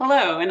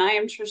Hello, and I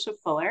am Trisha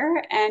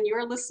Fuller, and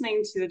you're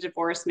listening to the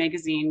Divorce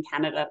Magazine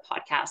Canada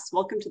podcast.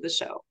 Welcome to the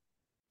show.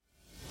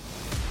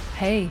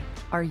 Hey,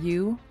 are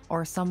you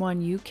or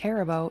someone you care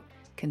about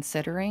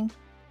considering,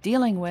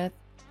 dealing with,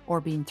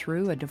 or being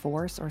through a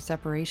divorce or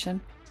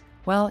separation?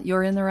 Well,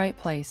 you're in the right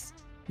place.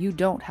 You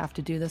don't have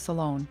to do this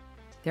alone.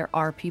 There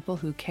are people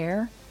who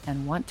care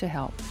and want to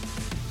help.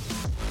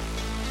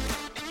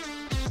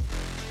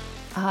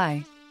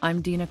 Hi,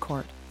 I'm Dina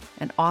Court,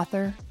 an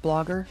author,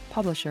 blogger,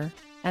 publisher,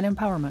 and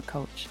empowerment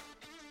coach.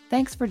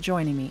 Thanks for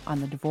joining me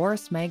on the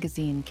Divorce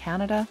Magazine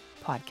Canada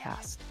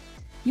podcast.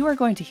 You are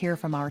going to hear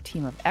from our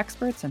team of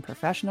experts and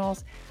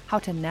professionals how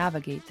to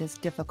navigate this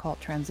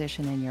difficult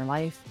transition in your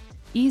life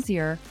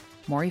easier,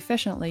 more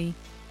efficiently,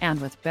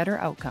 and with better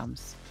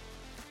outcomes.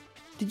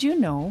 Did you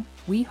know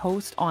we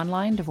host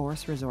online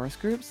divorce resource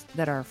groups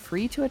that are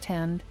free to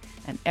attend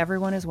and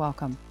everyone is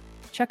welcome?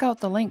 Check out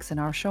the links in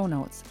our show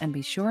notes and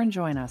be sure and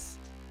join us.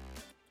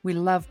 We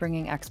love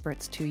bringing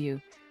experts to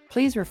you.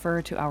 Please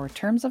refer to our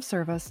terms of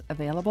service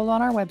available on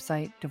our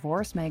website,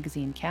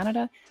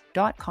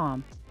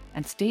 divorcemagazinecanada.com,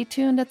 and stay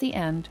tuned at the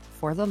end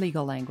for the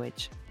legal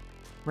language.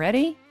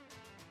 Ready?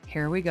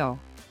 Here we go.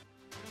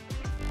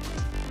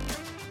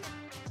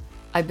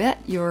 I bet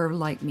you're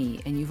like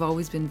me and you've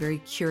always been very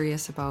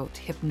curious about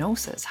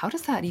hypnosis. How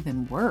does that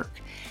even work?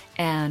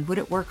 And would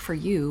it work for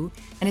you?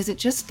 And is it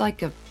just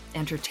like an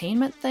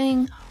entertainment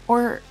thing?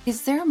 Or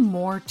is there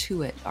more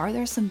to it? Are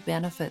there some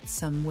benefits,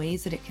 some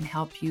ways that it can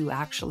help you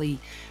actually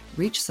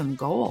reach some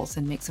goals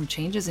and make some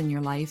changes in your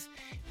life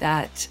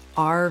that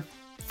are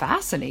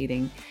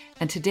fascinating?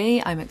 And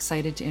today I'm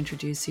excited to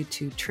introduce you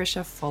to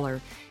Trisha Fuller.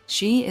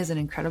 She is an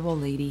incredible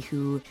lady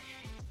who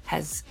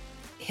has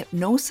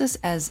hypnosis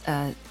as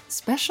a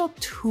special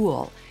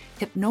tool.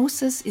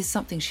 Hypnosis is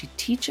something she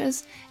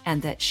teaches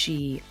and that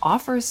she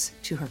offers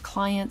to her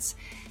clients.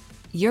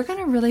 You're going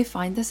to really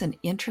find this an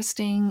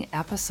interesting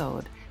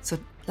episode. So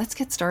let's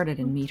get started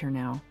and meet her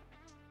now.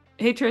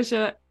 Hey,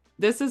 Trisha,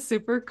 this is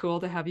super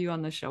cool to have you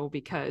on the show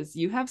because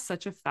you have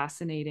such a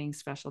fascinating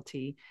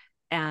specialty.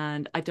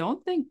 And I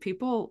don't think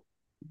people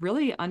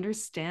really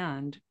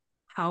understand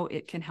how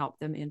it can help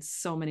them in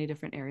so many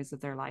different areas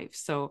of their life.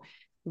 So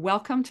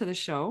welcome to the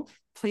show.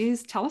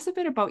 Please tell us a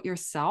bit about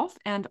yourself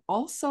and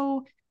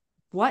also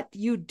what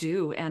you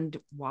do and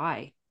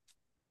why.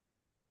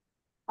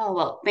 Oh,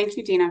 well, thank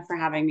you, Dina, for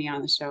having me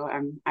on the show.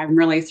 I'm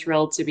really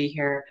thrilled to be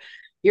here.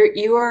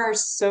 You are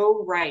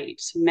so right.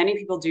 Many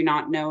people do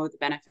not know the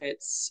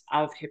benefits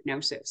of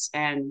hypnosis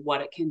and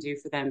what it can do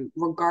for them,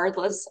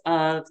 regardless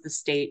of the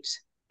state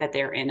that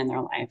they're in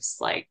their lives.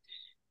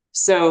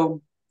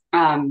 So,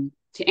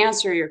 to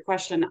answer your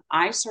question,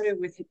 I started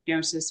with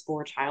hypnosis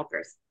for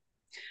childbirth.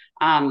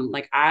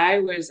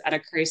 I was at a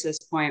crisis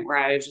point where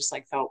I just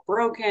felt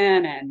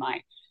broken and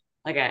I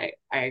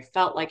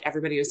felt like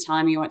everybody was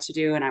telling me what to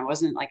do and I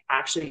wasn't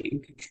actually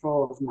in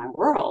control of my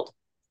world.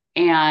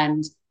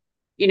 And,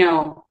 you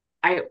know,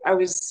 I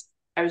was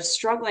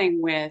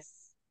struggling with,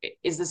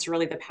 is this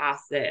really the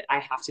path that I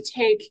have to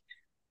take?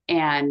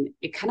 And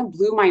it kind of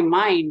blew my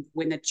mind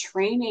when the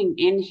training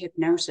in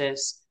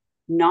hypnosis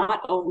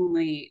not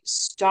only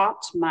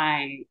stopped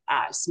my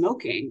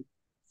smoking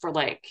for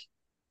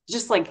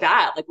just like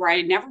that, where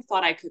I never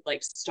thought I could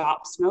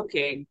stop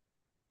smoking,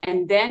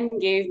 and then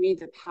gave me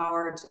the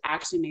power to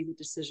actually make the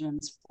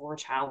decisions for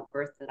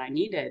childbirth that I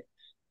needed,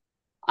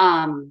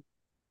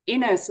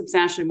 in a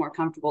substantially more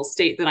comfortable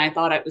state than I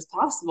thought it was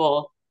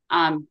possible.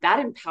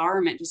 That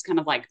empowerment just kind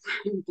of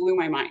blew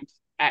my mind.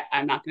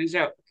 I'm not going to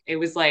joke. It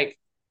was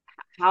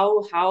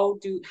how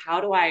do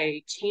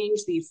I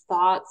change these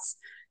thoughts?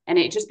 And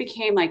it just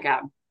became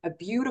a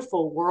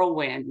beautiful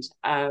whirlwind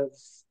of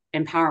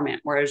empowerment,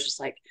 where it was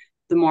just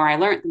the more I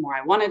learned, the more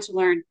I wanted to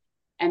learn.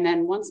 And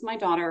then once my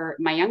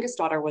youngest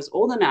daughter was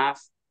old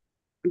enough,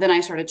 then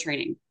I started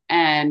training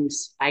and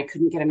I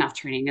couldn't get enough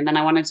training. And then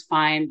I wanted to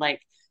find the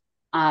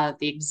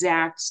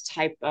exact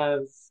type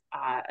of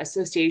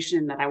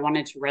association that I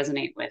wanted to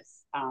resonate with,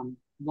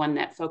 one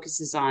that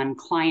focuses on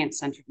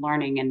client-centered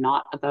learning and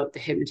not about the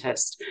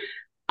hypnotist,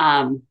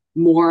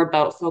 more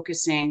about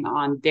focusing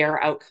on their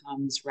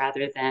outcomes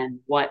rather than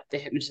what the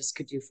hypnotist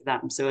could do for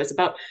them. So it's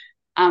about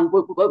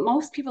what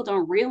most people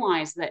don't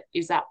realize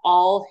is that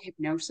all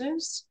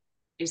hypnosis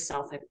is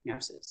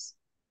self-hypnosis.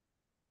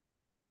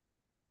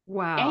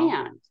 Wow.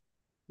 And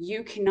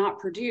you cannot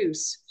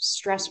produce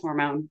stress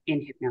hormone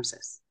in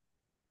hypnosis.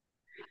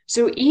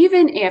 So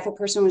even if a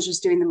person was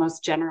just doing the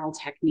most general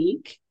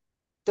technique,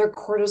 their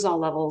cortisol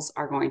levels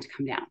are going to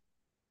come down.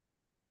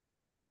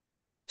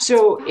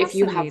 So if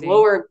you have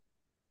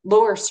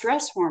lower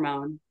stress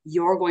hormone,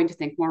 you're going to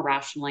think more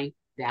rationally.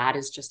 That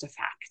is just a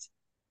fact,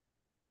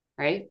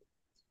 right?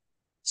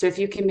 So if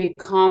you can be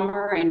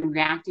calmer and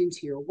reacting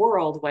to your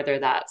world, whether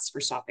that's for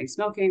stopping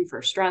smoking,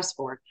 for stress,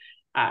 for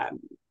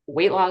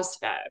weight loss,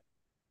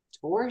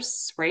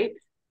 divorce, right?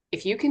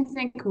 If you can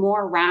think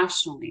more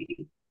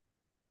rationally,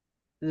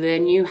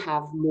 then you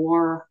have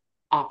more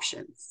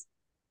options.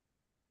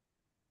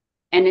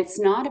 And it's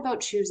not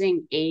about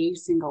choosing a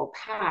single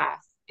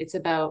path. It's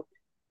about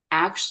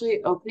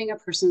actually opening a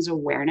person's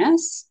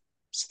awareness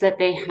so that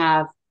they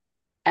have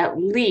at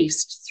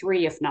least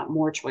three, if not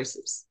more,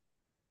 choices.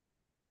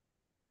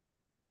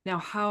 Now,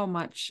 how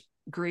much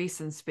grace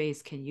and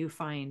space can you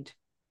find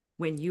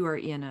when you are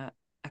in a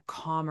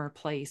calmer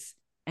place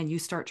and you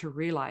start to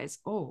realize,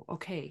 oh,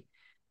 okay,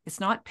 it's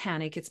not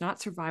panic, it's not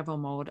survival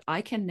mode.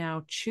 I can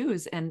now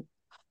choose and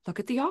look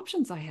at the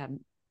options I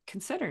hadn't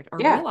considered or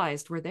Yeah,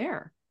 realized were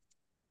there.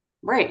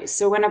 right.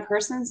 So when a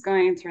person's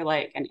going through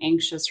like an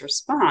anxious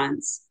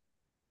response,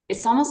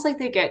 it's almost like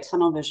they get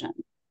tunnel vision,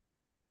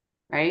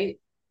 right?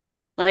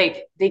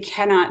 Like they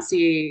cannot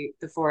see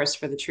the forest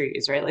for the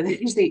trees, right? Like they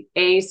just see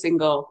a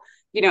single,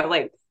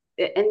 like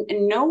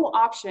and no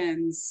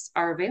options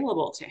are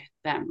available to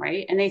them,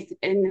 right? And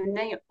then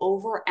they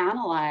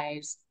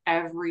overanalyze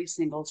every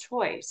single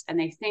choice, and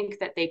they think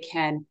that they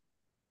can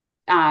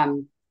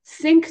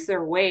think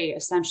their way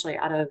essentially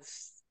out of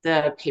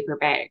the paper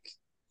bag.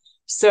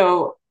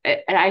 So,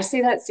 and I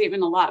say that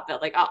statement a lot,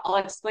 but like I'll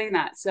explain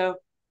that. So,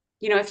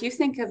 if you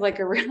think of like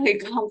a really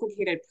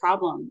complicated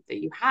problem that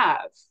you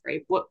have,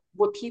 right?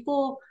 What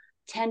people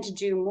tend to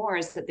do more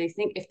is that they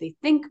think if they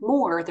think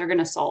more, they're going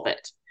to solve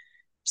it.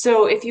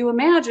 So, if you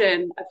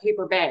imagine a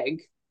paper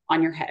bag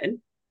on your head,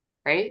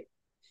 right?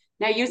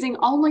 Now, using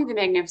only the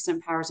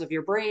magnificent powers of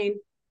your brain,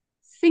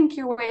 think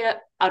your way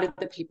out of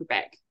the paper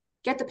bag.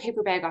 Get the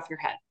paper bag off your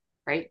head,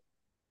 right?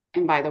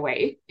 And by the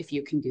way, if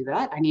you can do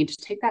that, I need to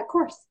take that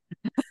course,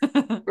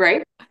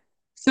 right?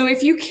 So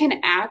if you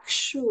can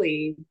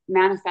actually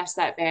manifest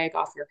that bag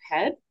off your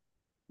head,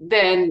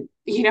 then,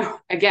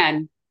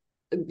 again,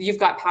 you've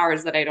got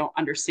powers that I don't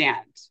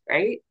understand,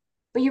 right?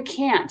 But you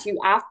can't. You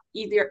have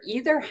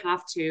either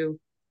have to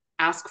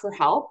ask for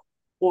help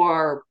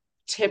or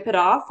tip it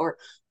off or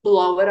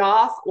blow it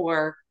off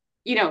or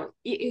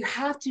you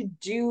have to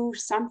do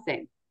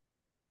something,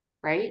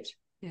 right?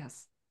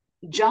 Yes.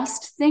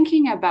 Just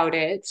thinking about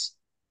it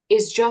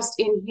is just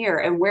in here.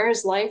 And where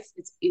is life?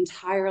 It's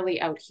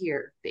entirely out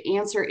here. The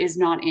answer is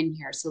not in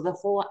here. So the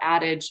whole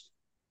adage,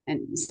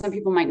 and some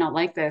people might not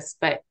like this,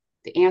 but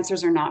the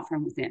answers are not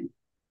from within.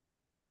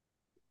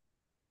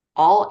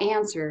 All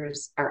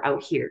answers are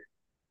out here.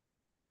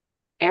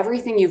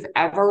 Everything you've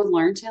ever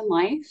learned in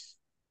life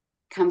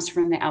comes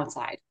from the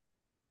outside.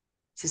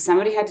 So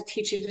somebody had to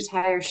teach you to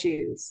tie your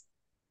shoes.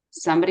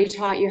 Somebody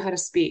taught you how to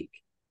speak.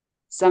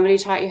 Somebody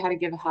taught you how to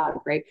give a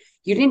hug, right?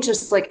 You didn't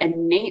just like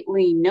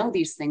innately know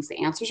these things.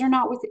 The answers are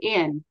not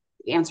within,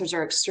 the answers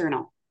are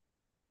external,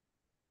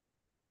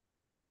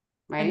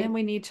 And then right?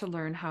 we need to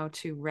learn how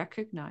to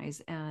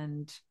recognize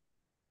and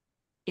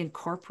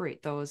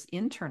incorporate those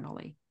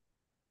internally.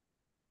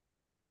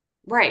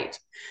 Right.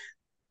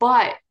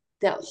 But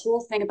the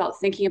whole thing about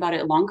thinking about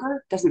it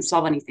longer doesn't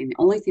solve anything. The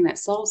only thing that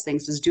solves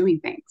things is doing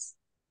things.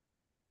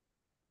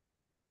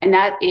 And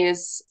that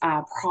is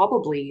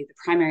probably the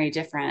primary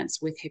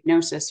difference with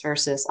hypnosis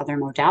versus other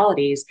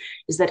modalities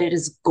is that it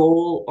is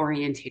goal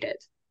orientated.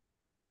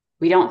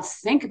 We don't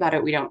think about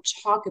it. We don't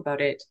talk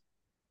about it.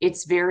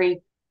 It's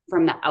very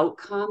from the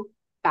outcome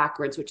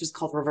backwards, which is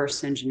called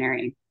reverse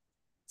engineering.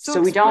 So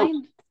So we don't,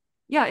 explain,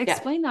 yeah, yeah.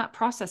 explain that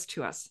process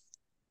to us.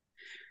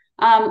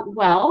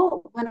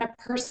 Well, when a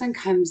person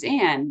comes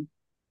in,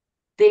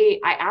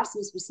 I ask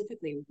them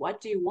specifically,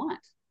 what do you want?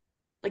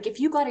 Like,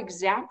 if you got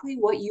exactly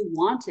what you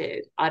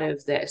wanted out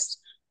of this,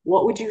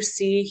 what would you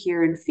see,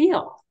 hear, and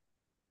feel?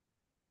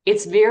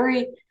 It's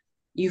very,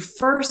 you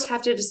first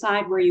have to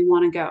decide where you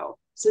want to go.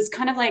 So it's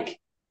kind of like,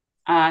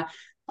 uh,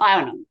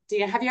 I don't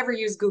know. Have you ever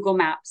used Google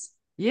Maps?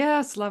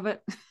 Yes, love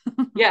it.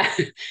 Yeah,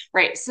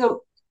 right.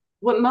 So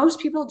what most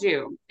people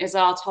do is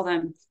I'll tell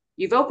them,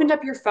 you've opened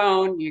up your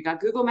phone, you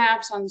got Google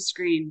Maps on the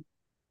screen,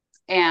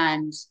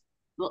 and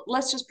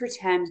let's just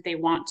pretend they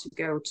want to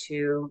go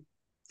to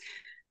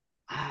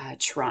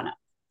Toronto.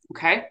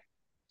 Okay.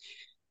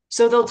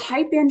 So they'll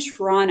type in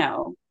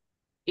Toronto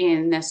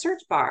in the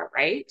search bar,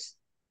 right?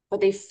 But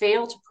they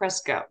fail to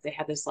press go. They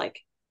have this like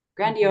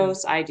Mm-hmm.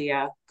 grandiose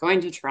idea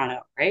going to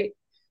Toronto, right?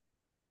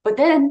 But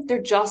then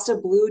they're just a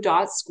blue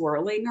dot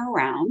swirling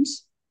around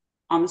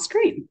on the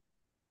screen,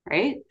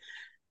 right?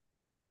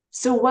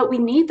 So what we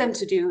need them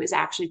to do is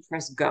actually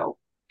press go.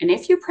 And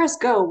if you press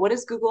go, what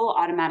does Google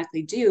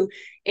automatically do?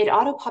 It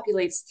auto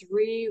populates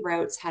three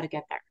routes how to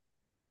get there,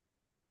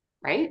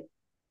 right?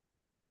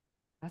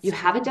 You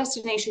That's have a true.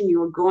 destination,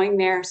 you are going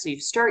there. So you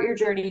start your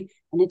journey,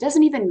 and it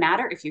doesn't even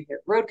matter if you hit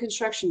road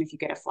construction, if you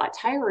get a flat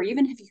tire, or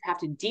even if you have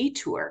to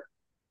detour,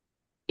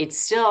 it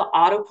still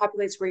auto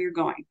populates where you're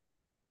going.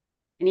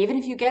 And even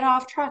if you get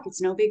off track, it's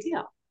no big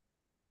deal.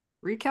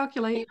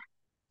 Recalculate.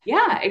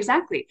 Yeah,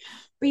 exactly.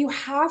 But you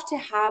have to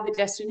have a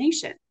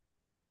destination,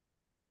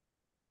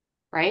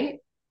 right?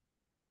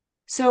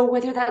 So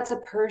whether that's a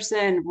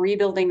person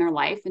rebuilding their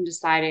life and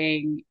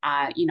deciding,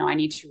 I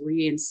need to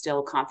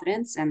reinstill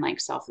confidence and like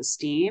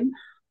self-esteem,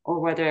 or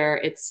whether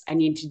it's I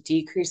need to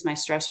decrease my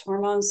stress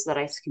hormones so that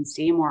I can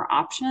see more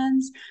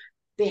options,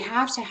 they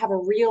have to have a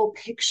real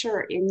picture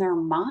in their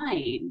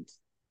mind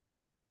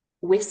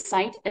with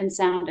sight and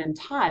sound and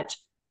touch,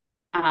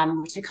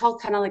 which I call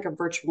kind of like a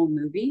virtual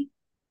movie.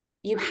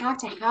 you have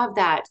to have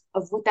that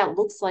of what that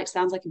looks like,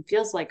 sounds like, and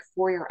feels like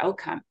for your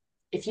outcome.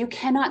 If you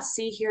cannot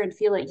see, hear, and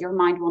feel it, your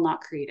mind will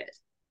not create it.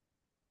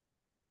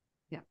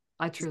 Yeah,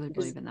 I truly Does,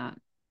 believe in that.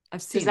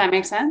 I've does seen that it.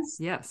 make sense?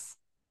 Yes.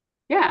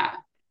 Yeah.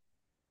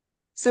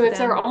 So So if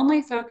they're then,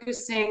 only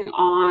focusing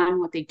on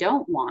what they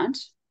don't want,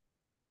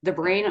 the yeah.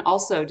 brain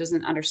also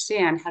doesn't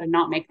understand how to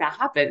not make that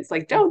happen. It's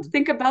like, don't Mhm.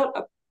 think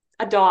about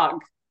a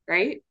dog,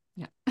 right?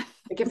 Yeah.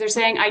 Like if they're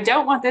saying, I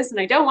don't want this and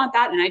I don't want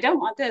that and I don't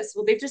want this,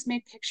 well, they've just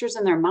made pictures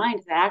in their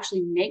mind that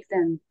actually make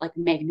them like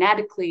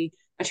magnetically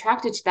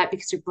attracted to that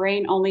because your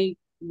brain only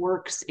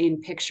works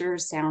in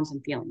pictures, sounds,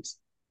 and feelings,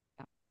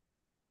 Yeah.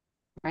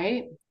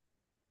 right?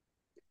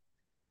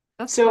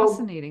 That's So,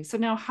 fascinating. So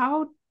now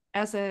how,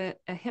 as a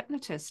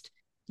hypnotist,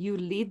 you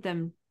lead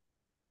them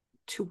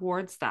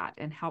towards that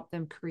and help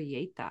them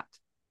create that?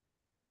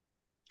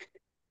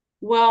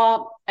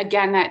 well,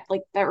 again,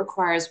 that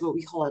requires what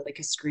we call it like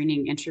a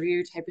screening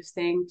interview type of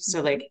thing. So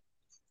Mhm. like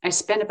I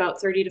spend about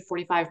 30 to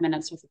 45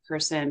 minutes with a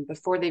person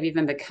before they've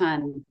even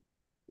begun.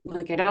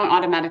 Like I don't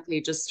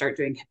automatically just start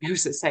doing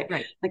hypnosis.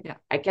 Right. Like Yeah.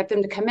 I get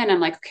them to come in. I'm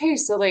like, okay,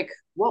 so like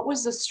what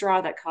was the straw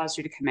that caused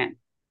you to come in?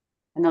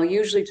 And they'll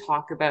usually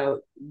talk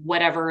about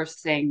whatever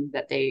thing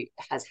that they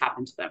has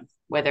happened to them,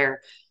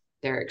 whether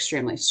they're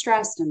extremely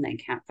stressed and they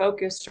can't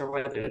focus, or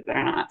whether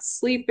they're not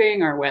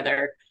sleeping, or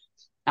whether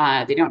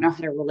they don't know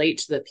how to relate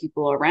to the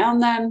people around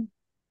them,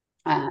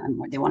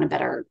 or they want a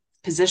better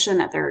position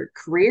at their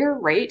career,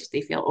 right?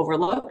 They feel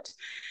overlooked.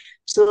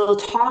 So they'll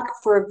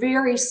talk for a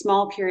very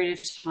small period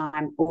of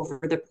time over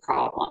the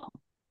problem.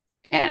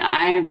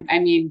 And I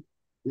mean,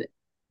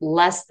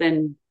 less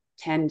than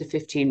 10 to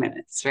 15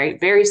 minutes, right?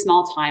 Very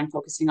small time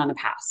focusing on the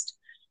past.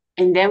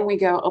 And then we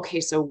go,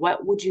 okay, so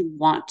what would you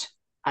want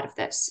out of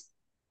this?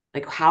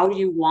 Like, how do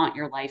you want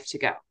your life to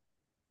go?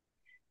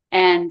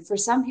 And for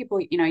some people,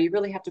 you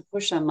really have to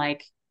push them,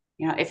 like,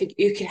 if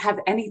you could have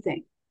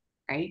anything,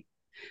 right?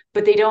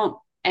 But they don't,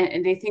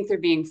 and they think they're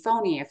being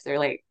phony if they're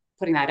like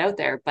putting that out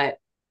there. But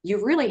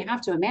you really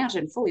have to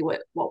imagine fully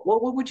what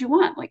would you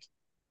want? Like,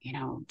 do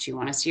you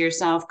want to see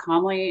yourself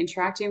calmly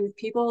interacting with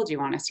people? Do you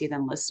want to see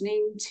them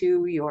listening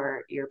to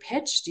your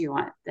pitch? Do you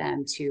want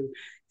them to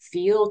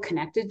feel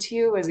connected to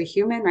you as a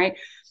human, right?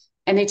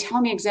 And they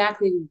tell me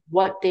exactly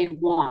what they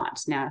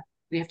want. Now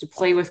we have to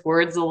play with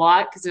words a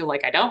lot because they're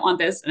like, I don't want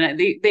this. And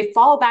they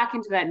fall back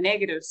into that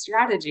negative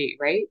strategy,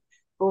 right?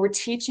 But we're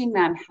teaching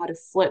them how to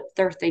flip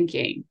their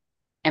thinking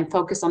and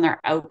focus on their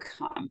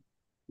outcome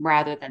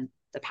rather than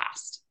the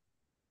past.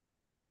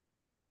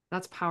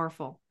 That's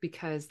powerful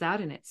because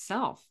that in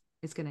itself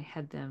is going to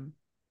head them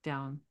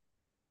down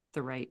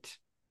the right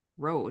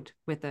road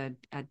with a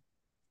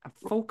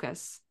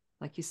focus.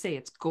 Like you say,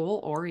 it's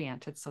goal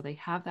oriented. So they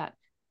have that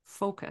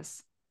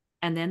focus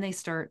and then they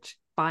start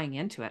buying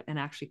into it and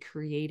actually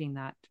creating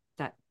that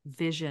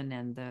vision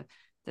and the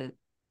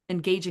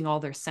engaging all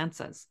their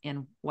senses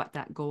in what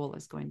that goal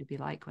is going to be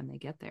like when they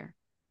get there.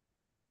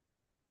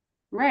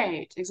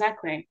 Right,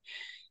 exactly.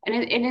 And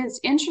it is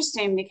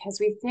interesting because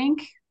we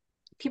think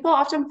people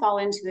often fall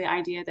into the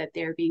idea that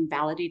they're being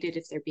validated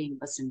if they're being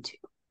listened to.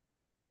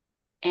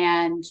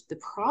 And the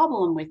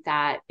problem with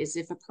that is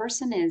if a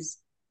person is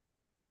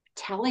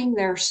telling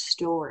their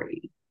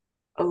story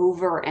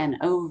over and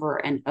over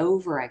and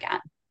over again,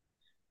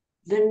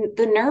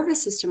 the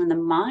nervous system and the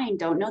mind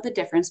don't know the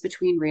difference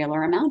between real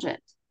or imagined.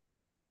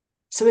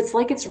 So it's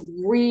like it's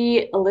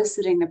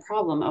re-eliciting the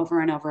problem over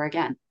and over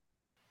again.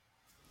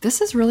 This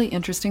is really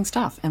interesting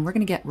stuff, and we're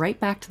going to get right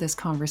back to this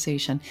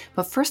conversation.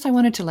 But first, I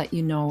wanted to let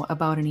you know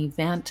about an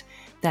event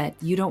that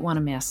you don't want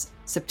to miss.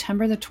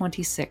 September the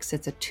 26th.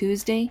 It's a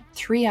Tuesday,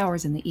 3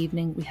 hours in the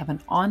evening. We have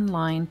an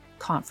online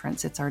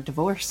conference. It's our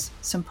divorce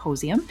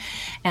symposium,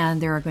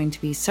 and there are going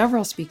to be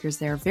several speakers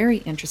there, very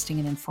interesting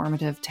and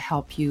informative to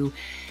help you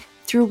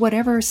through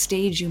whatever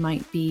stage you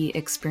might be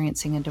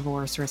experiencing a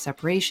divorce or a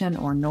separation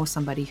or know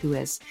somebody who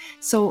is.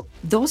 So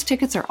those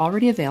tickets are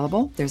already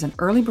available. There's an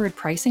early bird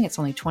pricing. It's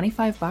only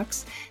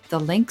 $25. The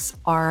links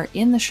are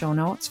in the show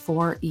notes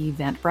for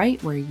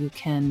Eventbrite where you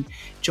can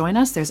join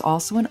us. There's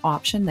also an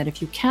option that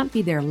if you can't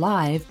be there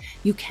live,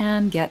 you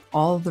can get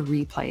all the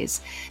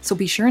replays. So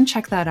be sure and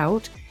check that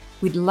out.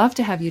 We'd love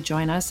to have you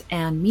join us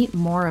and meet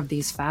more of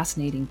these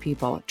fascinating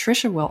people.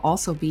 Trisha will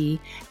also be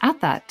at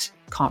that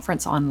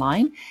conference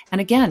online. And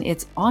again,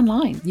 it's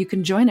online. You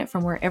can join it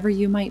from wherever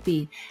you might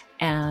be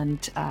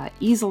and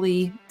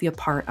easily be a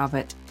part of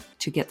it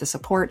to get the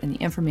support and the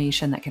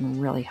information that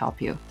can really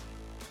help you.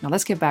 Now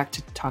let's get back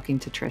to talking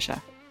to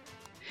Trisha.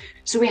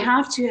 So we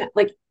have to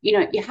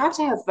you have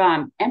to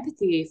have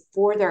empathy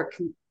for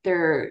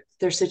their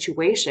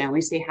situation.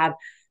 We say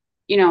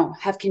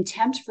have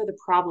contempt for the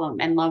problem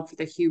and love for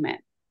the human.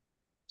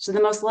 So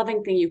the most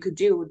loving thing you could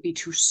do would be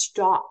to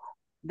stop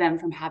them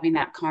from having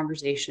that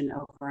conversation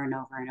over and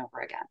over and over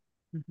again.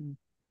 Mm-hmm.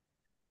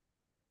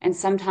 And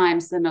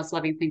sometimes the most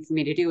loving thing for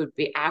me to do would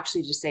be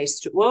actually just say,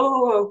 whoa,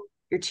 whoa, whoa,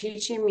 you're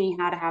teaching me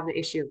how to have the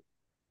issue.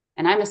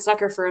 And I'm a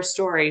sucker for a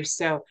story.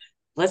 So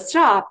let's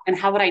stop. And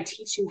how would I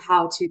teach you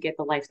how to get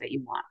the life that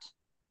you want?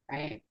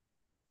 Right.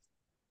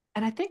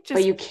 And I think But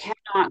just you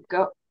cannot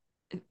go.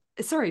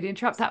 sorry to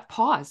interrupt, that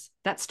pause,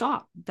 that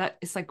stop, that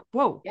it's like,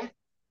 whoa. Yeah.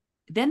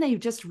 Then they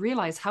just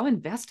realize how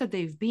invested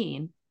they've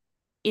been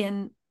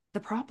in the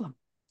problem.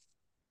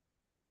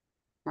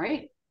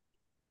 Right.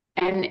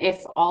 And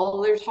if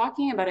all they're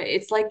talking about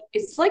it's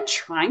like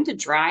trying to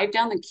drive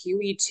down the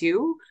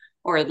QE2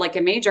 or like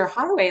a major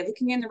highway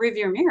looking in the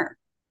rearview mirror.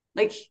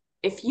 Like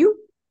if you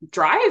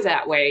drive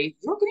that way,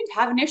 you're going to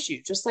have an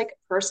issue. Just like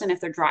a person, if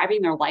they're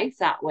driving their life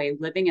that way,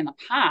 living in the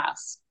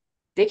past,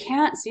 they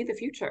can't see the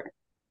future.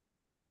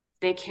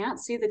 They can't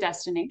see the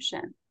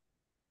destination.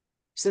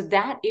 So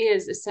that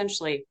is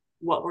essentially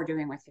what we're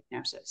doing with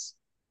hypnosis.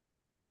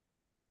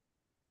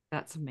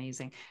 That's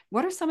amazing.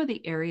 What are some of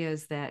the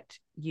areas that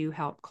you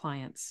help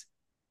clients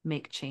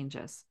make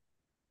changes?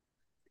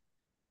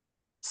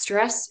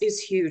 Stress is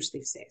huge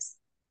these days.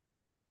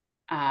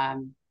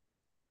 Um,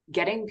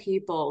 Getting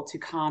people to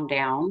calm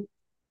down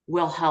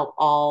will help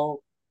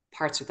all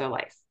parts of their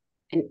life.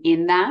 And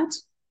in that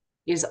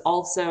is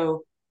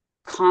also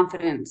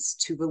confidence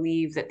to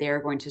believe that they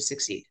are going to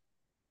succeed.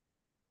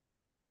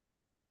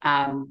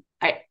 Um,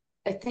 I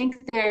I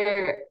think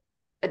there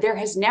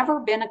has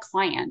never been a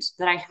client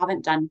that I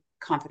haven't done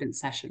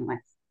confidence session with.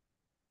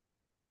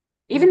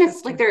 Even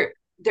if like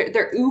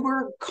they're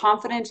uber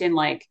confident in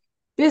like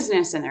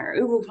business and they're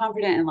uber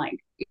confident in like,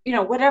 you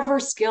know, whatever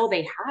skill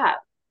they have.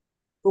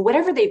 But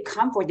whatever they've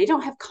come for, they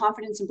don't have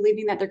confidence in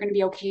believing that they're going to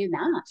be okay in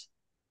that.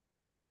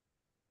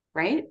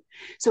 Right.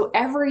 So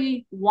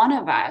every one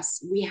of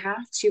us, we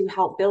have to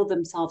help build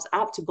themselves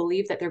up to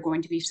believe that they're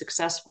going to be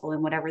successful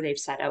in whatever they've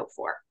set out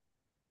for.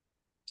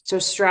 So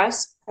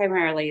stress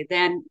primarily,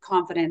 then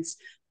confidence,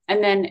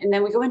 and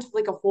then we go into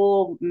like a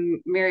whole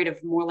myriad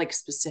of more like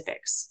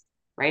specifics,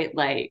 right?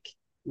 Like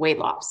weight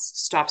loss,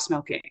 stop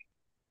smoking,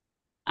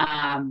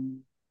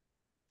 um,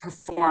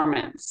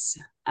 performance,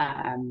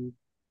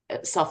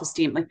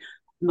 self-esteem, like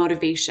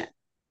motivation,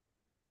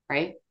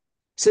 right?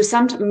 So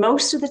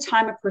most of the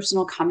time a person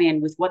will come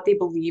in with what they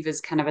believe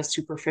is kind of a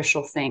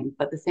superficial thing,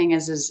 but the thing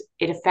is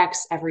it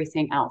affects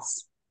everything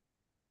else.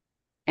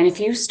 And if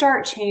you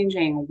start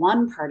changing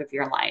one part of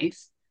your life,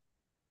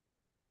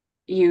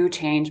 you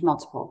change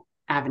multiple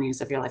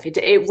avenues of your life.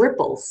 It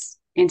ripples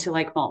into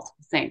like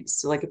multiple things.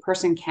 So like a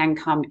person can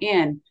come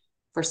in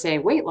for say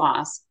weight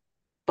loss,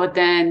 but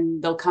then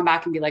they'll come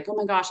back and be like, oh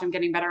my gosh, I'm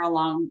getting better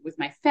along with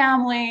my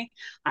family.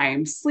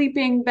 I'm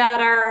sleeping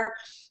better.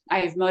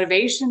 I have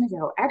motivation to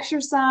go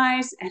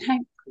exercise and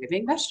I'm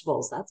craving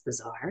vegetables. That's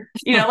bizarre.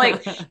 You know,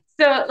 like,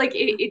 so like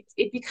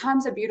it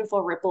becomes a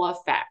beautiful ripple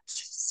effect.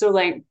 So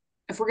like,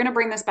 if we're going to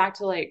bring this back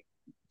to like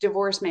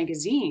Divorce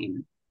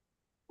Magazine,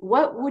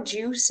 what would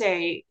you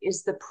say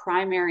is the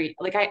primary,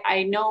 like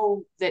I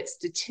know that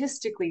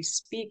statistically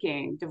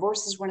speaking,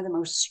 divorce is one of the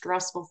most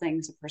stressful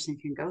things a person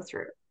can go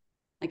through.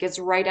 Like it's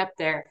right up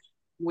there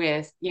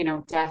with, you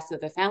know, death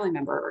of a family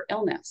member or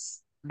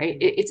illness, right?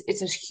 Mm-hmm.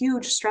 It's a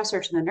huge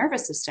stressor to the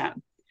nervous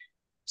system.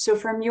 So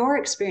from your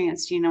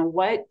experience, you know,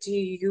 what do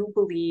you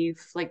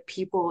believe like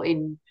people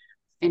in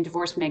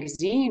Divorce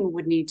Magazine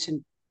would need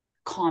to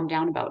calm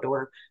down about,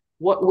 or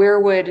where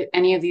would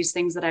any of these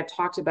things that I've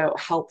talked about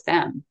help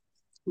them?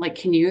 Like,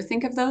 can you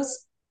think of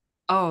those?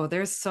 Oh,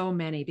 there's so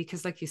many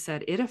because, like you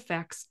said, it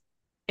affects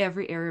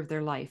every area of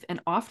their life. And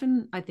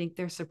often I think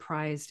they're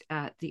surprised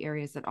at the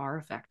areas that are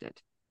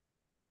affected.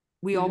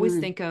 We always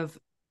Mm-hmm. think of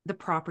the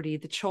property,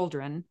 the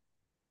children,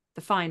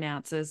 the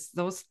finances.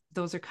 Those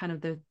are kind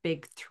of the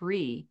big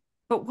three.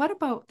 But what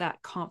about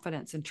that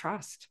confidence and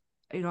trust?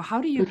 You know, how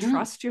do you Mm-hmm.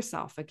 trust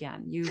yourself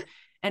again?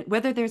 And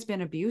whether there's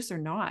been abuse or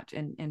not,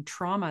 and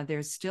trauma,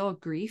 there's still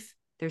grief,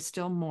 there's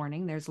still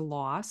mourning, there's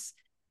loss,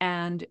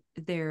 and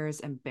there's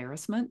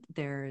embarrassment,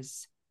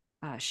 there's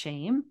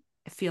shame,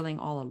 feeling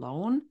all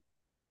alone,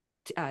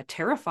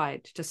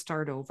 terrified to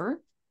start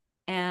over,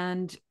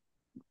 and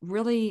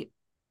really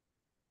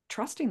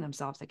trusting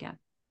themselves again.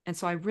 And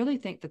so I really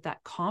think that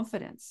that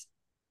confidence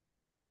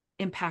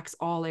impacts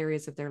all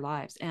areas of their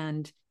lives.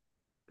 And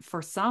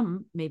for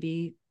some,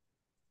 maybe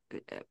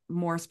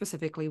more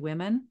specifically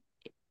women,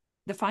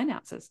 the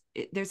finances,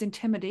 there's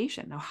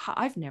intimidation. Now,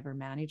 I've never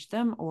managed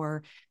them,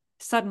 or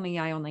suddenly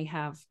I only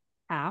have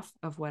half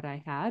of what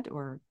I had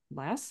or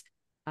less.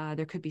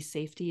 There could be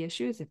safety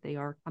issues if they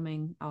are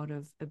coming out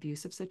of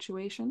abusive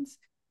situations.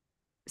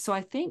 So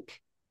I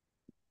think,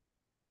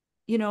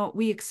 you know,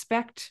 we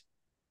expect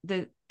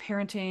the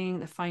parenting,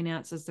 the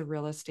finances, the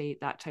real estate,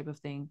 that type of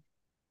thing.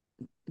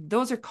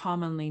 Those are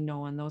commonly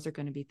known. Those are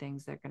going to be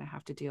things they're going to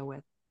have to deal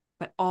with.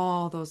 But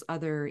all those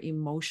other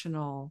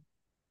emotional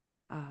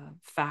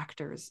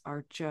factors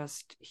are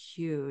just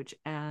huge.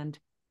 And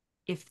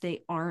if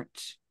they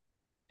aren't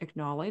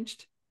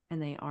acknowledged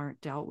and they aren't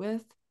dealt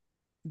with,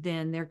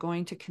 then they're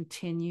going to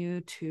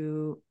continue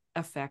to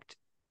affect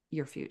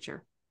your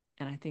future.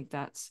 And I think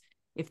that's,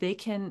 if they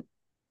can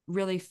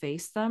really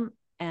face them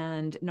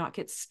and not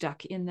get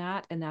stuck in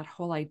that, and that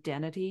whole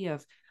identity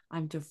of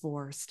I'm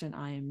divorced and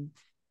I'm,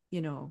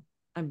 you know,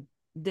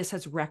 this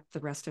has wrecked the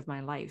rest of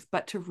my life.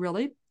 But to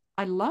really,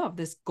 I love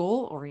this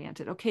goal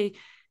oriented. Okay,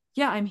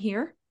 yeah, I'm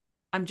here.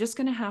 I'm just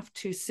going to have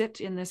to sit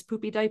in this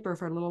poopy diaper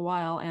for a little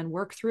while and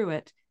work through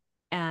it.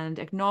 and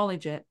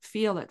acknowledge it,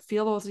 feel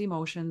those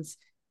emotions.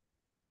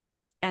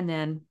 And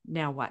then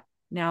now what?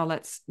 Now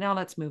let's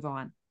move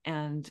on.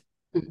 And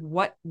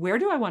where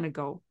do I want to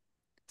go?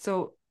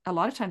 So a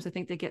lot of times I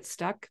think they get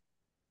stuck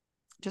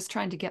just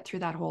trying to get through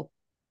that whole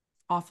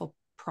awful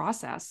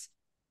process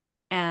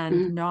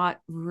and not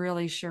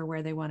really sure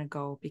where they want to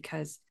go,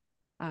 because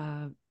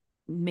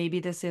maybe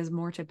this is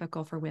more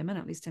typical for women,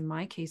 at least in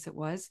my case it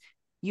was.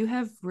 You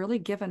have really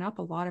given up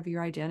a lot of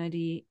your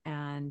identity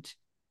and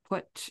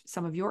put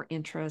some of your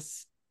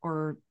interests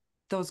or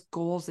those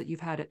goals that you've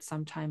had at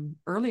some time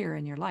earlier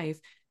in your life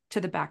to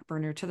the back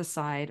burner, to the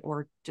side,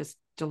 or just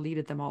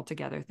deleted them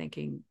altogether,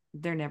 thinking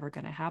they're never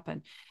going to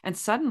happen. And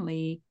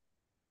suddenly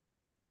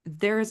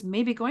there's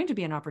maybe going to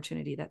be an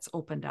opportunity that's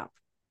opened up,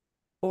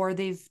 or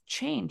they've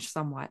changed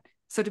somewhat.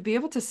 So to be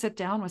able to sit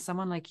down with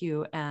someone like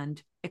you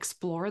and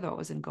explore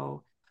those and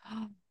go,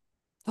 oh,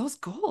 those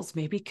goals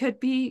maybe could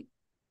be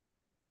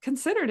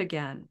considered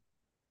again.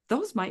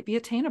 Those might be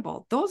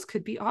attainable. Those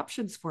could be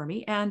options for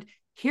me. And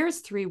here's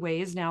 3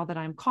 ways now that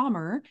I'm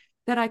calmer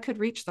that I could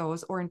reach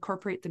those or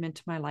incorporate them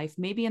into my life,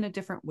 maybe in a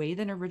different way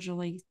than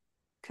originally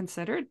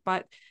considered.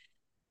 But,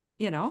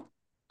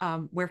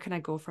 where can I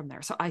go from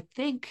there? So I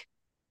think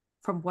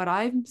from what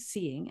I'm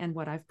seeing and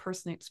what I've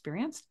personally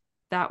experienced,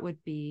 that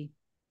would be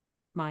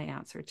my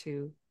answer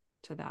to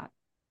that.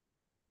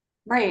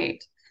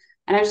 Right.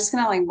 And I was just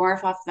gonna like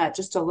morph off that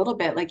just a little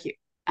bit. Like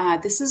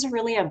this is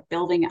really a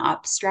building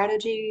up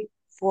strategy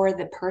for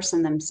the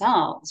person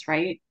themselves,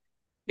 right?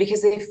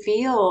 Because they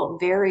feel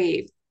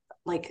very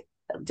like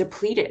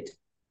depleted,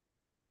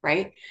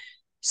 right?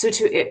 So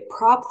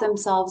prop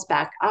themselves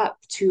back up,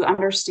 to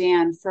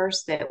understand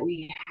first that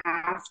we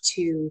have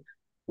to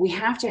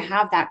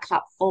have that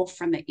cup full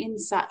from the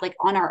inside, like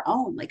on our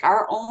own, like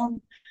our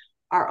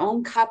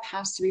own cup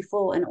has to be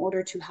full in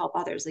order to help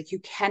others. Like you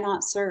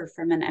cannot serve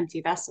from an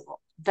empty vessel,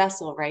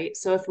 right?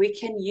 So if we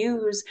can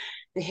use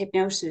the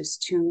hypnosis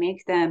to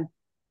make them,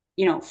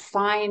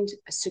 find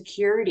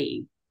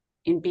security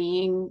in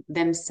being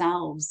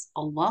themselves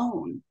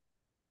alone,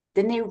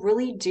 then they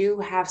really do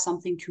have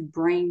something to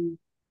bring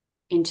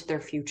into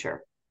their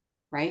future,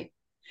 right?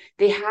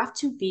 They have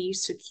to be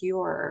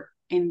secure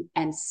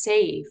and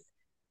safe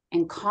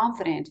and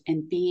confident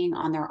in being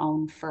on their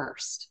own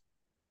first.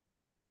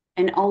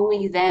 And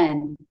only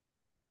then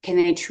can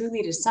they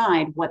truly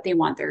decide what they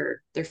want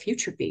their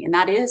future to be. And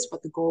that is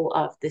what the goal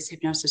of this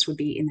hypnosis would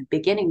be in the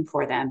beginning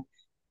for them,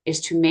 is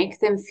to make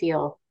them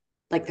feel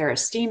like their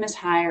esteem is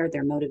higher,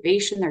 their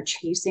motivation, they're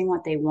chasing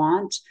what they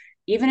want,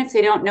 even if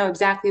they don't know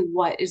exactly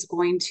what is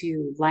going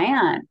to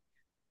land.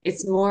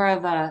 It's more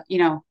of a,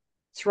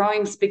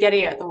 throwing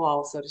spaghetti at the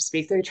wall, so to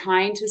speak. They're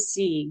trying to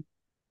see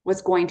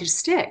what's going to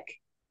stick,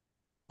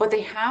 but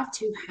they have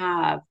to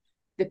have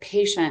the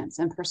patience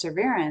and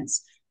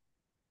perseverance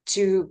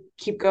to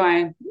keep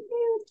going.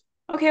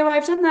 Okay, well,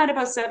 I've done that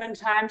about 7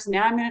 times.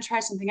 Now I'm going to try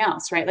something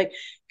else, right? Like,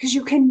 because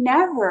you can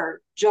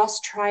never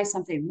just try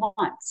something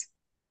once.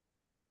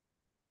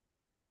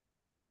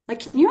 Like,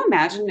 can you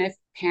imagine if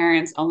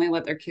parents only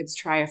let their kids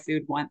try a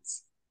food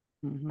once,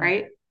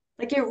 right?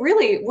 Like, it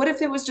really, what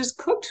if it was just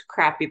cooked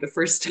crappy the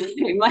first time?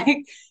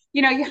 Like,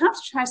 you have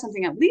to try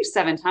something at least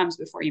 7 times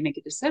before you make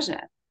a decision,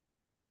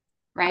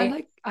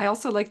 right? I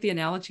also like the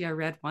analogy I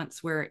read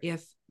once where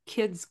if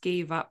kids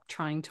gave up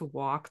trying to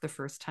walk the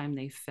first time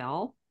they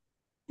fell,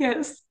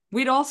 yes,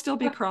 we'd all still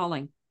be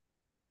crawling.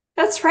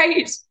 That's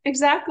right.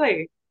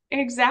 Exactly.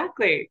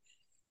 Exactly.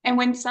 And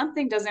when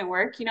something doesn't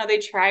work, they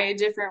try a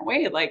different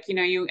way. Like,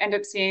 you end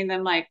up seeing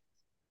them like,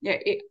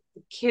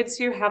 kids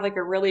who have like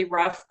a really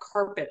rough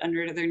carpet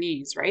under their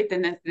knees, right?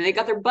 Then they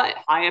got their butt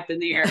high up in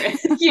the air,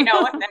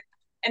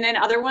 and then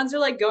other ones are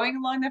like going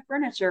along the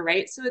furniture,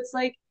 right? So it's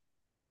like,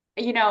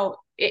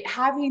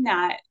 having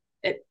that,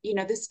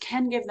 this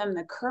can give them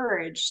the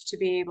courage to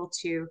be able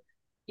to,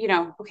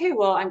 okay,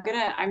 well, I'm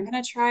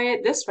gonna try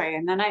it this way,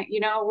 and then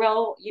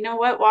well,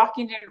 what,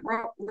 walking didn't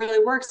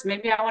really works.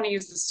 Maybe I want to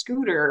use a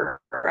scooter,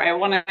 or I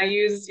want to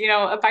use,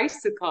 a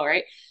bicycle,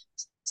 right?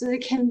 So they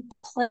can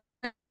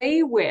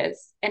play with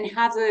and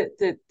have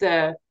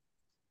the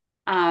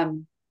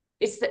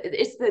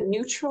it's the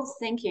neutral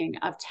thinking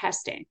of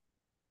testing,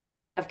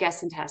 of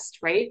guess and test,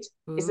 right?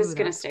 Is Ooh, this going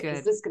to that's stick? Is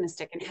good. this going to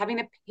stick? And having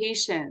the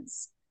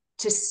patience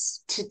to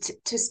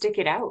stick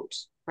it out,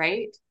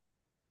 right?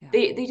 Yeah.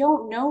 They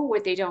don't know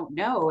what they don't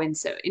know, and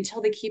so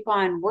until they keep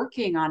on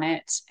working on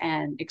it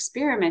and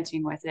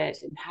experimenting with it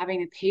and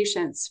having the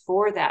patience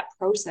for that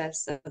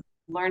process of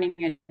learning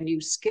a new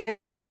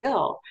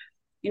skill,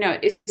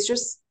 it's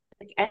just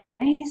like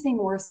anything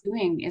worth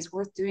doing is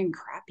worth doing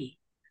crappy.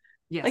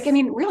 Like, I Yes,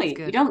 mean, that's really, you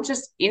good. don't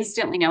just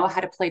instantly know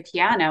how to play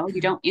piano. You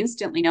don't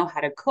instantly know how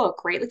to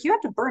cook, right? Like, you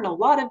have to burn a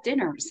lot of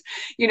dinners.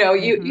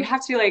 You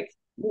have to like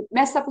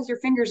mess up with your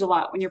fingers a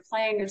lot when you're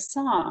playing a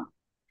song.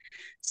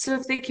 So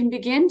if they can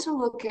begin to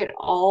look at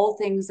all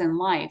things in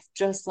life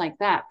just like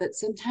that, but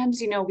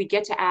sometimes, we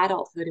get to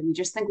adulthood and we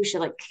just think we should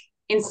like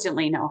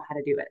instantly know how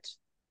to do it.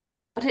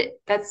 But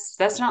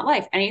that's not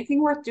life.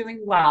 Anything worth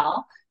doing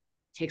well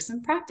takes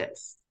some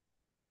practice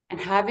and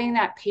having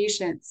that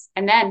patience.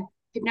 And then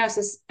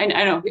hypnosis, and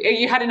I know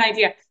you had an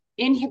idea.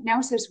 In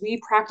hypnosis, we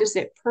practice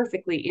it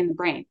perfectly in the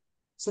brain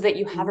so that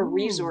you have a Ooh.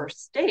 resource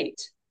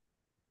state.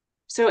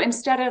 So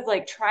instead of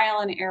like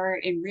trial and error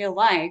in real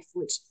life,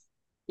 which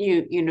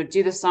you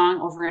do the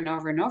song over and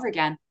over and over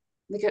again,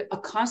 like a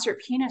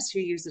concert pianist who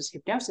uses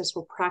hypnosis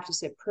will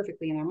practice it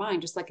perfectly in their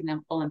mind, just like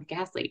an Olympic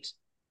athlete.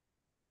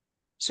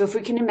 So if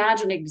we can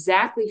imagine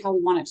exactly how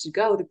we want it to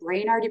go, the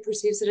brain already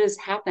perceives it as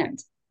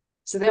happened.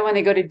 So then when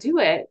they go to do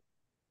it,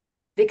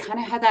 they kind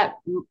of have that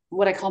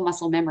what I call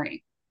muscle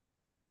memory,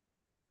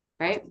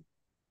 right?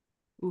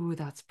 Ooh,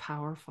 that's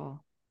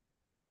powerful.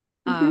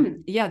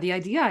 Mm-hmm. Yeah, the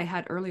idea I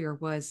had earlier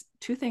was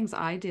two things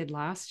I did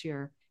last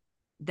year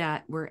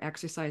that were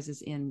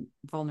exercises in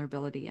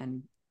vulnerability.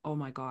 And oh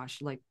my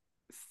gosh, like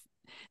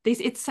they,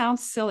 it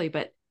sounds silly,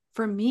 but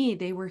for me,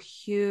 they were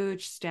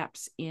huge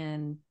steps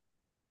in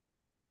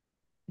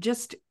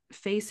just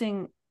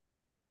facing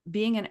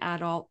being an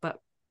adult, but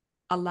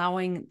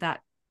allowing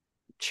that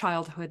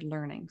childhood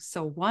learning.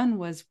 So one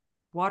was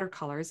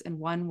watercolors and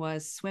one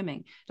was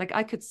swimming. Like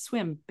I could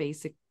swim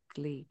basically,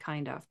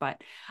 kind of,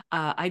 but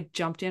I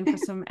jumped in for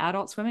some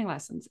adult swimming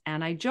lessons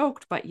and I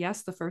joked, but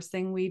yes, the first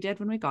thing we did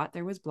when we got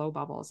there was blow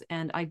bubbles.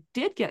 And I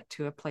did get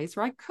to a place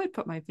where I could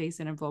put my face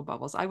in and blow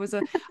bubbles. I was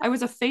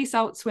a face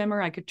out swimmer.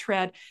 I could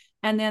tread.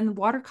 And then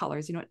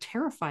watercolors, you know, it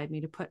terrified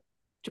me to put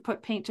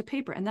paint to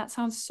paper. And that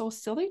sounds so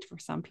silly for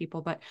some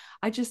people, but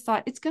I just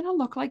thought it's going to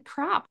look like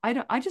crap.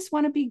 I just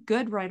want to be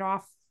good right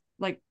off.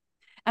 Like,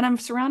 and I'm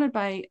surrounded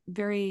by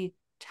very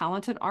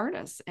talented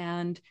artists.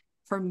 And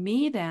for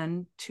me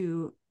then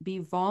to be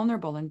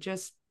vulnerable and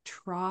just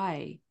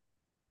try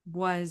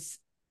was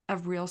a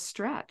real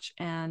stretch.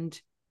 And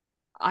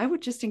I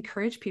would just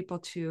encourage people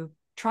to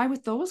try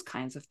with those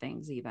kinds of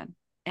things even,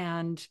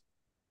 and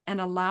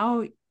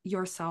allow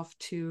yourself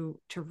to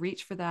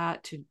reach for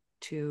that,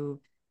 to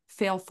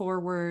fail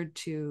forward,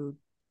 to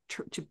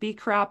be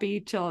crappy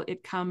till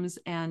it comes.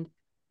 And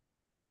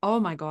oh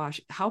my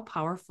gosh, how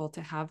powerful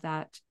to have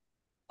that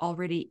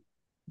already,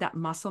 that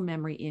muscle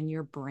memory in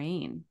your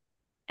brain,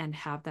 and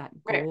have that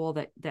Right. goal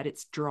that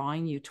it's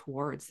drawing you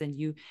towards.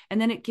 And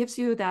then it gives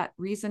you that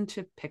reason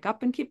to pick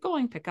up and keep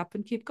going, pick up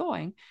and keep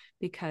going,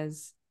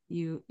 because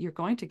you're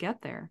going to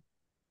get there.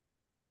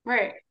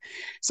 Right.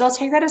 So I'll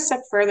take that a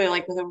step further,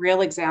 like with a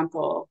real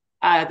example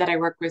that I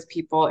work with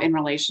people in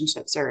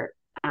relationships or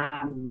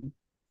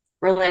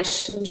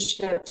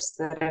relationships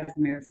that have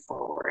moved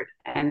forward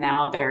and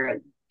now they're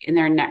in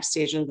their next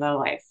stage of their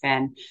life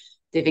and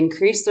they've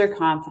increased their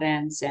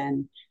confidence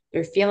and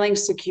they're feeling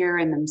secure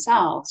in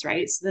themselves,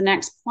 right? So the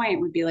next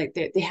point would be like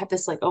they have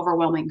this like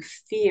overwhelming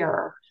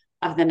fear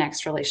of the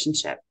next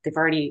relationship. They've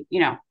already,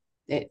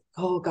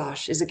 oh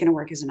gosh, is it going to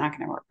work? Is it not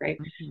going to work? Right.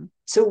 Mm-hmm.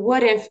 So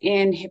what if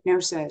in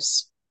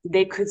hypnosis,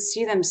 they could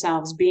see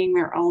themselves being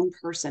their own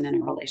person in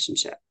a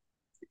relationship?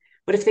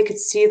 What if they could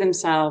see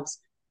themselves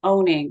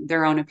owning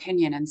their own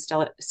opinion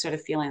instead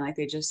of feeling like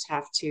they just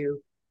have to,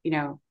 you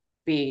know,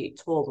 be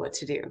told what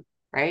to do,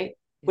 right?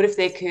 What if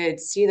they Yes. could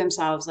see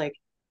themselves like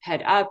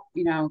head up,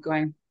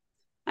 going,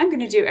 I'm going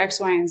to do X,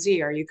 Y, and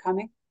Z. Are you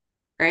coming?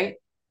 Right?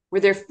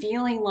 Where they're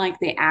feeling like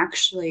they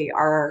actually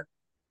are,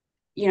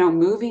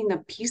 moving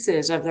the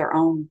pieces of their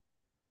own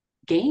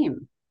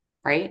game,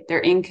 right? They're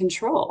in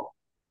control,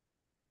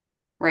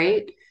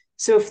 right?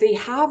 So if they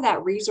have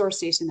that resource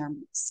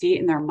state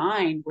in their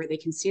mind where they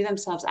can see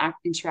themselves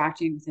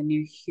interacting with a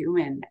new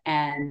human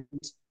and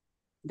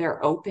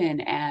they're open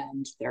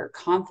and they're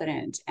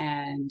confident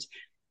and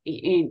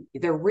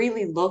they're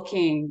really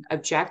looking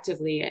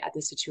objectively at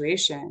the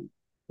situation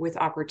with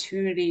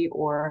opportunity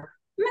or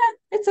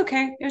it's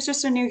okay. It was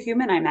just a new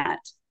human I met.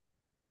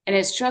 And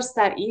it's just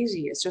that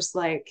easy. It's just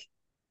like,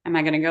 am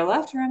I going to go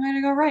left or am I going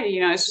to go right?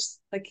 It's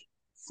just like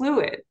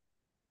fluid.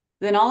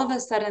 Then all of a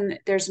sudden,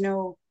 there's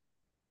no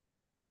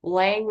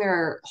laying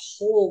their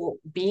whole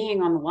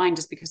being on the line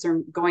just because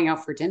they're going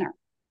out for dinner,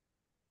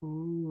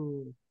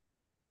 Ooh.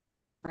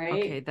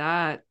 Okay, right?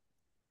 that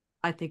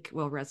I think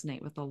will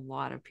resonate with a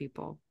lot of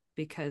people,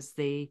 because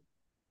they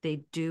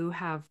do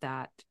have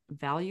that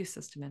value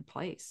system in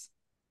place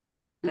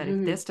that if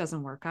Mm-hmm. this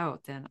doesn't work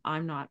out, then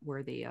I'm not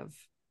worthy of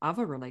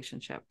a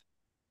relationship,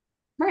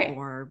 Right.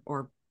 or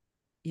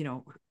you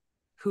know,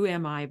 who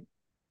am I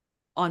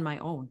on my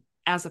own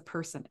as a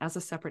person, as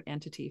a separate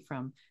entity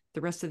from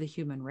the rest of the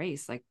human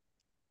race? Like,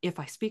 if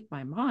I speak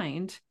my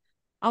mind,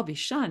 I'll be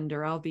shunned,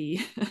 or I'll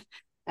be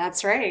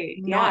That's right.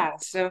 not Yeah.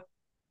 So,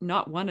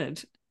 not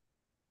wanted.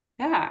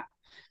 yeah.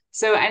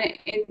 So, and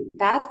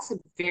that's a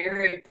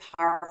very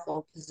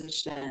powerful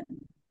position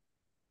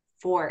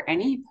for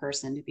any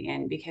person to be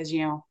in because,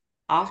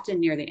 often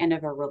near the end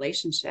of a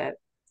relationship,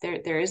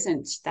 there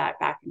isn't that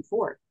back and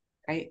forth,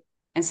 right?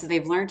 And so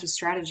they've learned a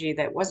strategy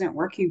that wasn't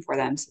working for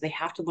them. So they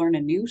have to learn a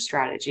new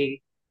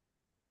strategy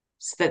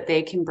so that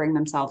they can bring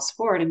themselves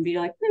forward and be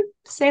like,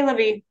 say la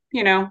vie,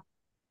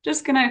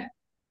 just gonna,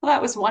 well,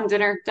 that was one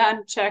dinner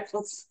done, check.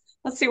 Let's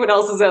see what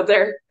else is out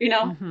there.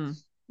 Mm-hmm.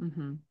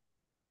 Mm-hmm.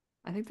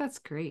 I think that's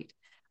great.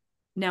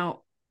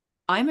 Now,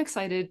 I'm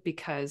excited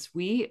because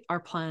we are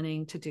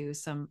planning to do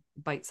some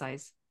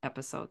bite-sized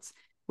episodes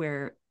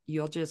where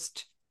you'll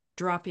just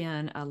drop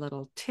in a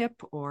little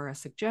tip or a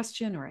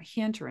suggestion or a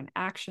hint or an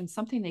action,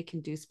 something they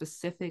can do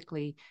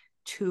specifically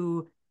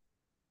to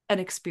an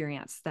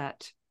experience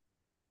that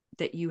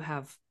you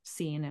have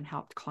seen and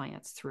helped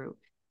clients through.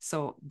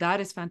 So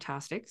that is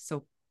fantastic.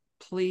 So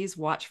please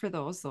watch for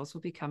those. Those will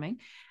be coming.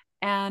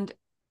 And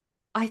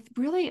I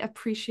really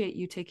appreciate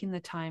you taking the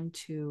time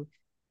to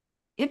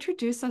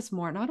introduce us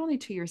more, not only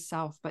to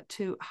yourself, but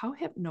to how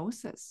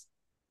hypnosis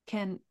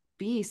can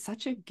be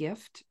such a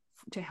gift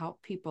to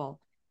help people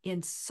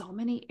in so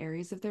many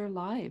areas of their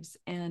lives,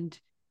 and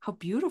how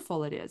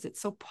beautiful it is. It's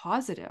so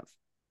positive.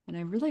 And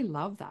I really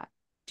love that.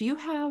 Do you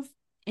have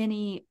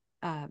any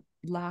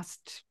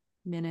last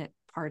minute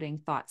parting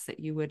thoughts that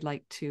you would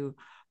like to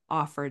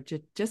offer,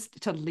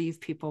 just to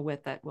leave people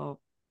with, that will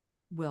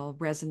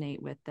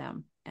resonate with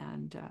them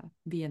and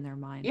be in their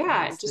mind for the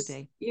Yeah, rest of the just,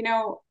 day?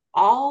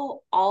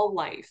 all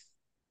life,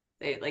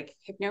 like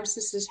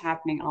hypnosis is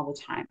happening all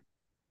the time.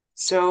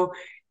 So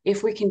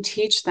if we can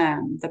teach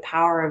them the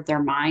power of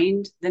their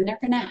mind, then they're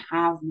going to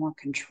have more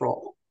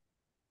control.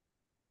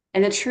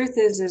 And the truth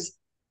is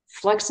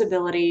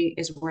flexibility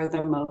is where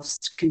the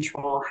most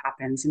control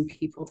happens, and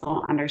people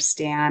don't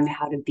understand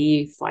how to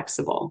be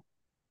flexible,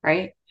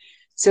 right?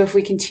 So if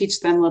we can teach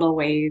them little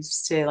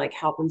ways to like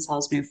help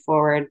themselves move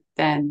forward,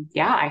 then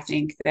yeah, I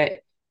think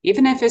that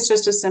even if it's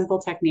just a simple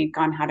technique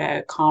on how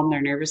to calm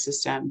their nervous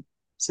system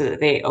so that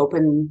they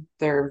open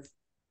their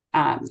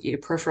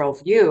peripheral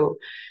view,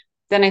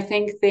 then I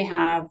think they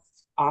have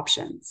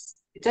options.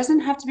 It doesn't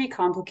have to be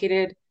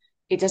complicated.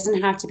 It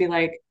doesn't have to be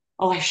like,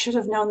 oh, I should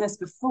have known this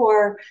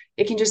before.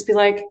 It can just be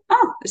like,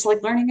 oh, it's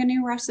like learning a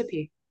new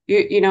recipe.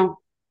 You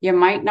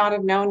might not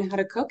have known how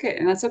to cook it,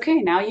 and that's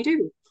okay. Now you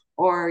do.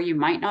 Or you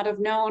might not have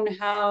known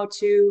how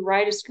to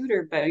ride a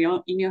scooter, but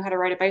you know how to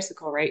ride a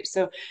bicycle, right?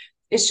 So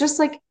it's just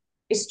like,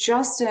 it's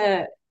just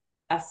a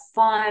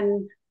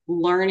fun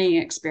learning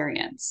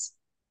experience.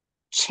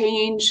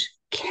 Change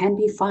can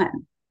be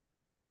fun.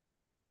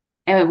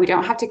 And we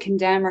don't have to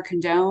condemn or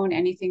condone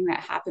anything that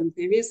happened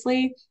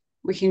previously.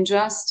 We can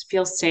just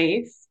feel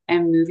safe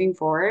and moving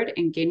forward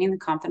and gaining the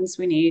confidence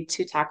we need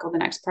to tackle the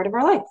next part of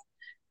our life.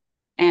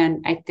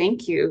 And I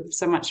thank you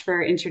so much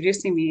for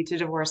introducing me to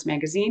Divorce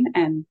Magazine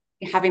and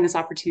having this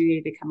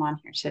opportunity to come on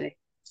here today.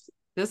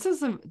 This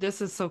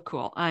is so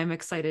cool. I'm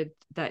excited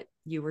that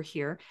you were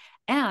here,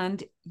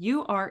 and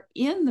you are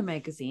in the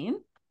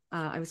magazine.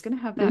 I was going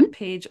to have that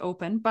page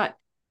open, but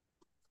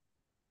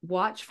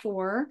watch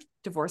for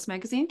Divorce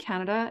Magazine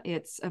Canada.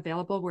 It's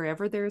available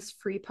wherever there's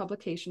free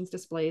publications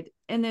displayed,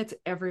 and it's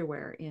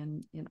everywhere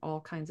in all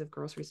kinds of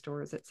grocery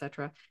stores,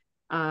 etc.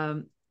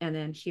 And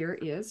then here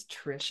is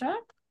Trisha,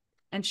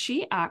 and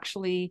she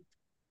actually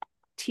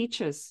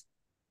teaches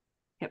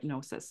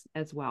hypnosis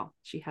as well.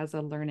 She has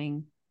a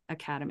learning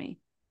academy.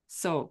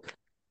 So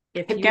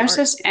if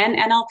hypnosis and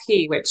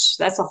NLP, which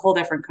that's a whole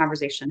different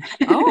conversation.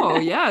 Oh,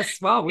 yes.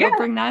 Well, we'll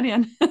bring that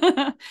in.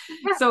 Yeah.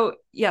 So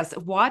yes,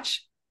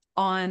 watch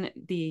on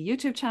the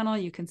YouTube channel.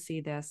 You can see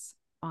this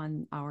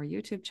on our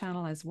YouTube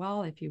channel as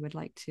well if you would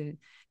like to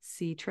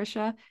see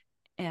Trisha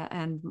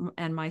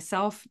and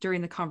myself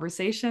during the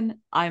conversation.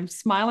 I'm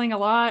smiling a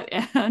lot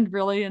and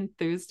really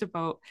enthused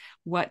about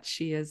what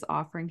she is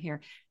offering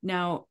here.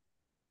 Now,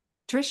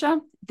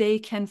 Trisha, they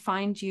can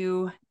find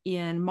you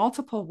in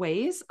multiple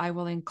ways. I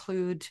will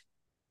include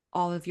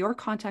all of your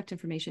contact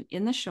information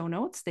in the show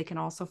notes. They can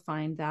also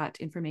find that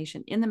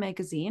information in the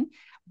magazine.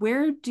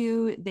 Where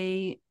do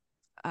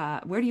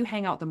you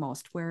hang out the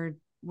most?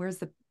 Where's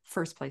the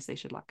first place they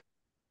should look?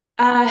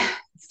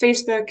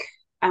 Facebook,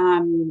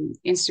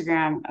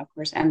 Instagram, of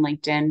course, and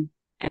LinkedIn.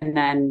 And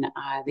then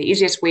the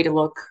easiest way to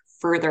look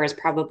further is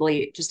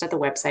probably just at the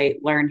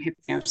website,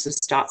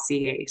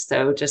 learnhypnosis.ca.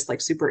 So just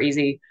like super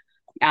easy.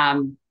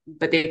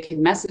 But they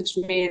can message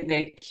me,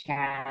 they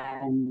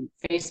can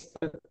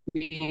Facebook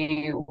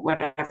me,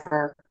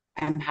 whatever.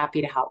 I'm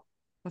happy to help.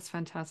 That's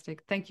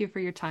fantastic. Thank you for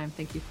your time.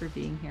 Thank you for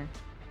being here.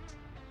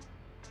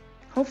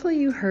 Hopefully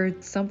you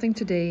heard something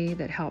today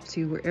that helps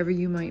you wherever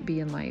you might be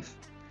in life.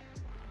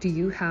 Do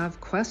you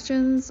have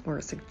questions or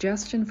a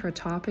suggestion for a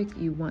topic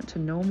you want to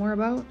know more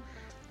about?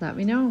 Let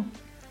me know.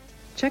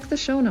 Check the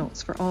show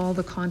notes for all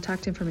the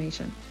contact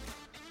information.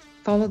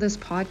 Follow this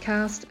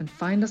podcast and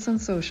find us on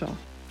social.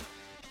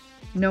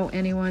 Know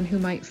anyone who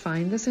might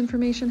find this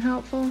information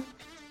helpful?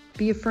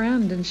 Be a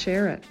friend and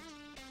share it.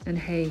 And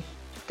hey,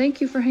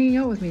 thank you for hanging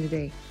out with me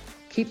today.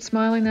 Keep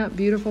smiling that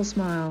beautiful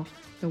smile.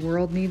 The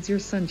world needs your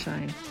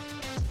sunshine.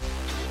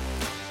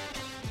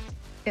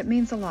 It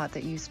means a lot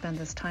that you spend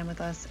this time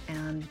with us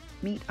and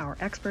meet our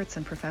experts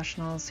and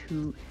professionals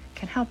who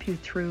can help you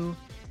through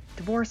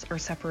divorce or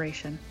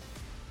separation.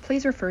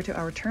 Please refer to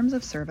our terms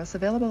of service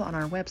available on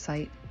our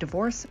website,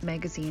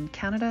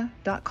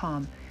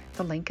 divorcemagazinecanada.com.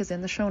 The link is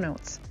in the show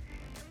notes.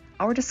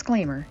 Our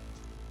disclaimer: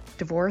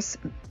 divorce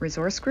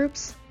resource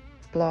groups,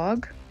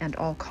 blog, and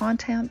all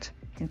content,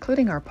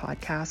 including our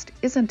podcast,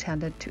 is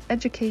intended to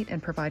educate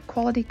and provide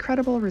quality,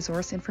 credible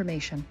resource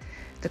information.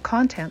 The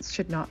contents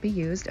should not be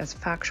used as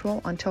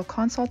factual until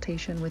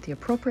consultation with the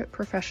appropriate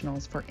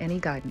professionals for any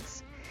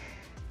guidance.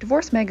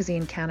 Divorce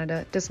Magazine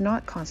Canada does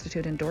not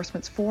constitute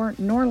endorsements for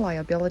nor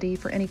liability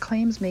for any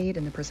claims made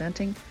in the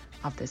presenting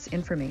of this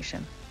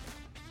information.